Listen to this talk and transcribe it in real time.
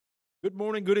Good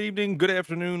morning, good evening, good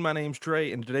afternoon. My name's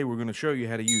Trey, and today we're going to show you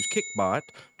how to use Kickbot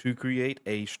to create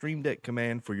a Stream Deck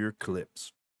command for your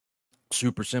clips.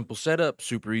 Super simple setup,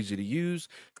 super easy to use.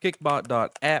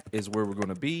 Kickbot.app is where we're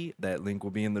going to be. That link will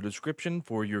be in the description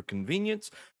for your convenience.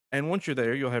 And once you're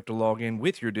there, you'll have to log in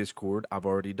with your Discord. I've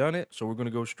already done it, so we're going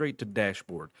to go straight to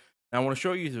dashboard. Now, I want to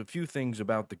show you a few things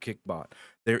about the Kickbot.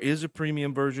 There is a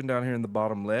premium version down here in the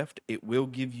bottom left. It will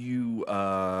give you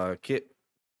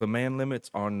command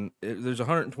limits on there's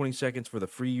 120 seconds for the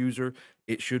free user.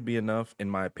 It should be enough in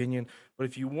my opinion, but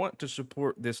if you want to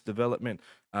support this development,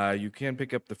 you can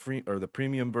pick up the free or the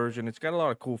premium version. It's got a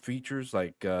lot of cool features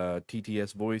like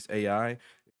TTS voice AI.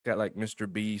 It's got like Mr.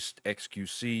 Beast,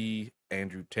 XQC,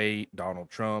 Andrew Tate, Donald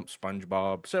Trump,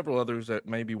 SpongeBob, several others that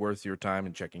may be worth your time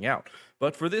in checking out.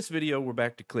 But for this video, we're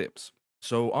back to clips.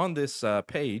 So on this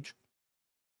page,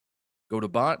 go to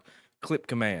bot, clip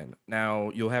command. Now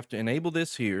you'll have to enable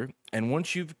this here, and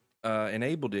once you've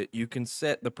enabled it, you can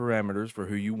set the parameters for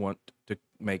who you want to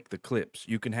make the clips.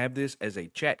 You can have this as a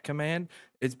chat command.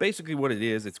 It's basically what it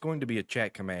is. It's going to be a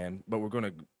chat command, but we're going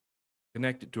to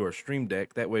connect it to our Stream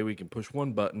Deck. That way we can push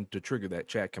one button to trigger that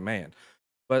chat command.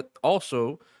 But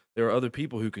also, there are other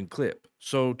people who can clip.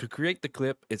 So to create the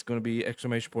clip, it's going to be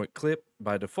exclamation point clip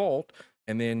by default,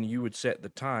 and then you would set the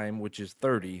time, which is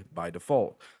 30 by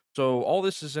default. So all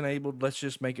this is enabled. Let's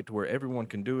just make it to where everyone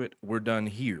can do it. We're done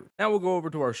here. Now we'll go over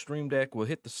to our Stream Deck. We'll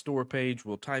hit the store page.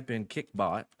 We'll type in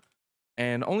Kickbot,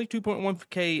 and only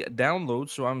 2.1K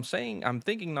downloads. So I'm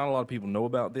thinking not a lot of people know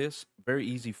about this. Very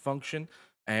easy function.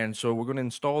 And so we're going to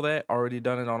install that. Already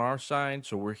done it on our side.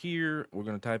 So we're here. We're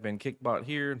going to type in Kickbot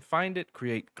here and find it,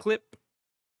 create clip.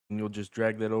 And you'll just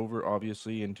drag that over,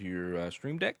 obviously, into your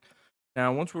Stream Deck.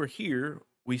 Now, once we're here,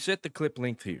 we set the clip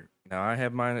length here. Now, I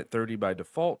have mine at 30 by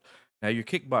default. Now, your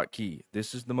Kickbot key.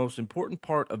 This is the most important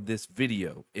part of this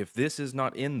video. If this is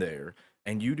not in there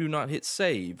and you do not hit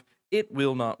save, it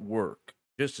will not work.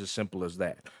 Just as simple as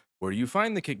that. Where do you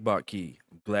find the Kickbot key?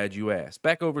 I'm glad you asked.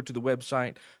 Back over to the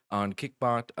website on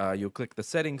Kickbot, you'll click the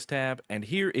settings tab, and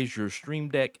here is your Stream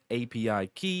Deck API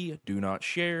key. Do not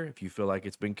share. If you feel like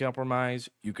it's been compromised,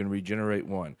 you can regenerate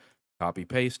one. Copy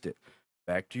paste it.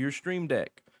 Back to your Stream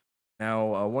Deck.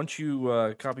 Now, once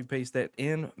you copy paste that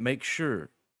in, make sure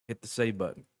hit the save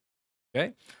button.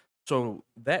 Okay. So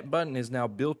that button is now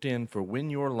built in for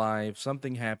when you're live,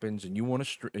 something happens, and you want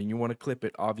to clip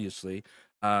it, obviously.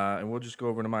 And we'll just go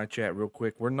over to my chat real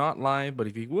quick. We're not live, but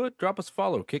if you would, drop us a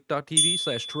follow,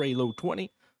 kick.tv/TreyLow20.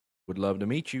 Would love to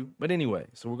meet you. But anyway,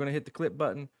 so we're going to hit the clip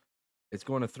button. It's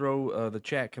going to throw the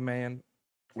chat command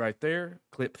right there,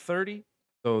 clip 30.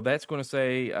 So that's going to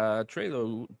say,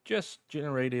 Treylo just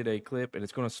generated a clip, and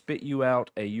it's going to spit you out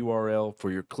a URL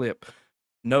for your clip.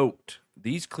 Note,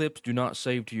 these clips do not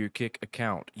save to your Kick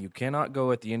account. You cannot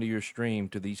go at the end of your stream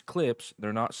to these clips.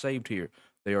 They're not saved here.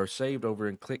 They are saved over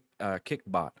in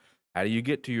Kickbot. How do you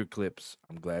get to your clips?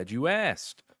 I'm glad you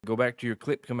asked. Go back to your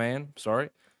clip command, sorry.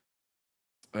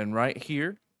 And right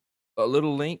here, a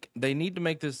little link. They need to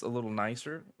make this a little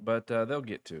nicer, but they'll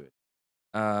get to it.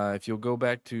 If you'll go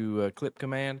back to clip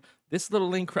command, this little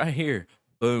link right here,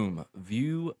 boom,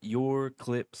 view your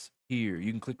clips here.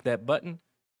 You can click that button,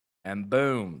 and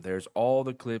boom, there's all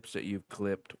the clips that you've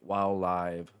clipped while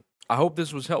live. I hope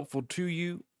this was helpful to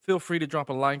you. Feel free to drop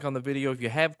a like on the video. If you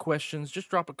have questions, just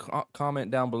drop a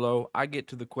comment down below. I get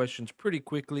to the questions pretty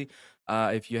quickly.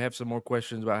 If you have some more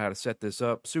questions about how to set this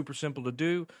up, super simple to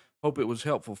do. Hope it was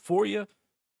helpful for you.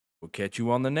 We'll catch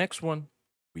you on the next one.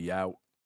 We out.